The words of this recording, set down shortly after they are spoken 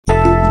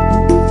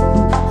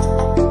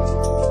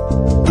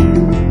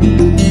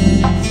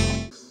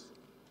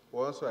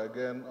once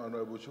again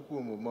Honorable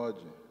Chukwuma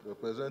Umeoji,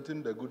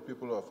 representing the good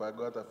people of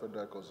Agota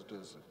Federal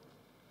Constituency.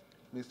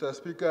 Mr.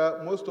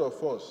 Speaker, most of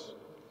us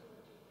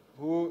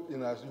who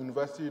in our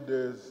university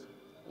days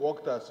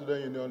worked as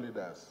student union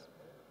leaders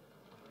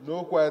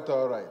know quite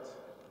all right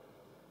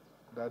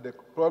that the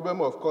problem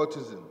of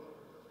cultism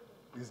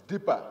is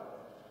deeper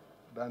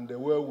than the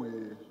way we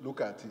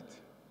look at it.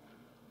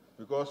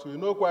 Because we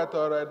know quite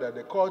all right that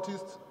the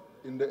cultists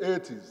in the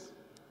 80s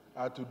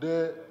are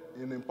today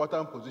in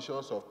important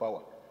positions of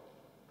power.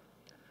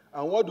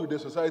 And what do the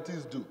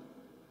societies do?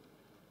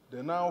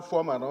 They now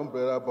form an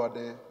umbrella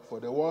body for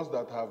the ones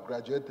that have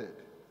graduated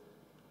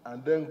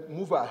and then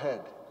move ahead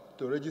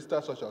to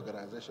register such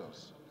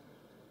organizations.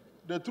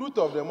 The truth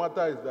of the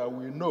matter is that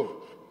we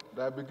know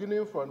that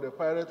beginning from the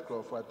Pirate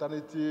Club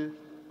fraternity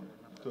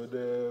to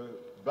the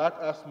Black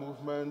Axe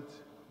movement,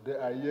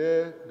 the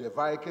Aye, the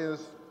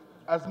Vikings,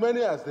 as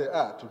many as they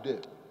are today,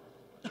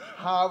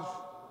 have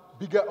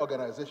bigger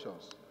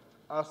organizations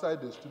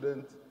outside the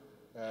student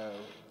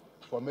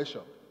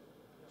formation,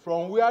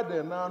 from where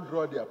they now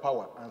draw their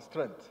power and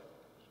strength.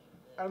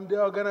 And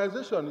the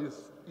organization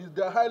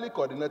they're highly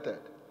coordinated.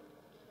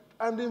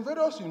 And in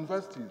various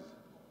universities,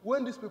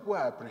 when these people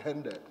are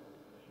apprehended,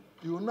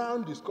 you now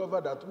discover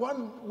that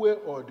one way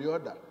or the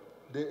other,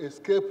 they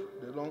escape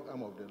the long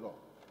arm of the law,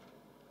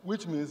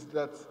 which means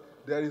that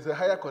there is a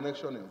higher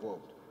connection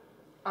involved.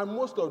 And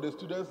most of the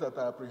students that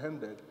are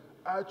apprehended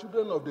are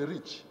children of the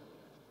rich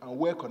and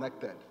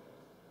well-connected.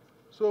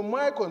 So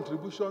my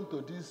contribution to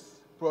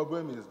this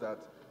problem is that,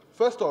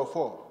 first of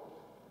all,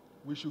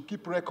 we should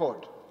keep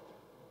record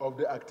of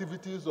the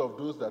activities of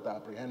those that are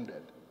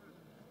apprehended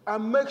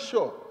and make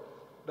sure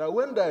that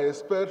when they are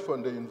expelled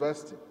from the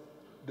university,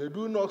 they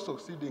do not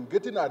succeed in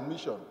getting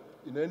admission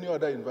in any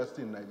other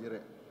university in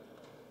Nigeria.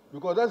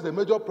 Because that's the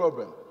major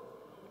problem.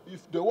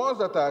 If the ones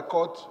that are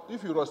caught,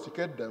 if you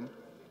rusticate them,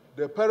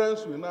 the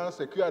parents will now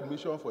secure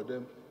admission for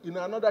them in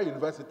another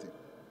university.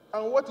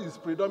 And what is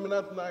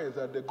predominant now is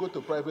that they go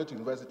to private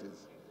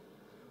universities.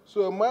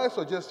 So my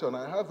suggestion,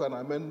 I have an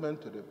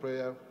amendment to the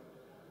prayer,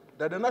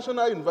 that the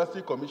National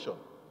University Commission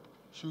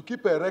should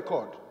keep a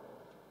record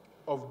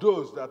of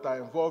those that are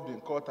involved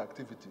in court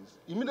activities.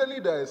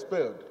 Immediately they are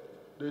expelled,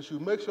 they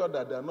should make sure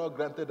that they are not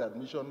granted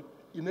admission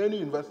in any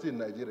university in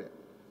Nigeria.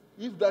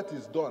 If that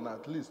is done,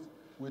 at least,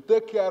 we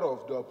take care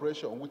of the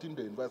operation within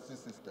the university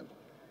system.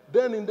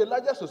 Then in the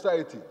larger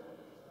society,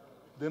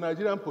 the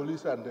Nigerian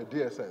police and the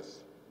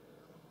DSS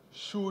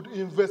should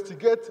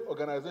investigate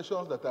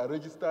organizations that are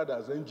registered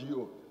as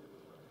NGO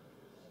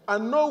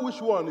and know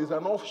which one is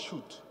an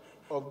offshoot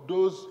of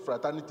those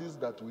fraternities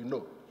that we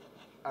know,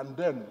 and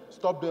then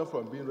stop them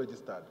from being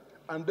registered,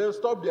 and then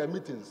stop their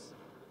meetings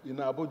in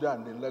Abuja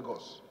and in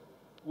Lagos.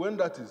 When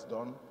that is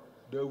done,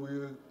 they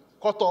will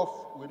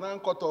now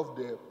cut off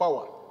the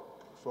power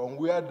from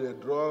where they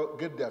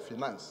get their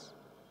finance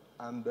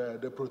and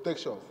the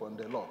protection from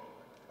the law.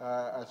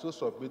 I so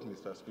submit,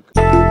 Mr. Speaker.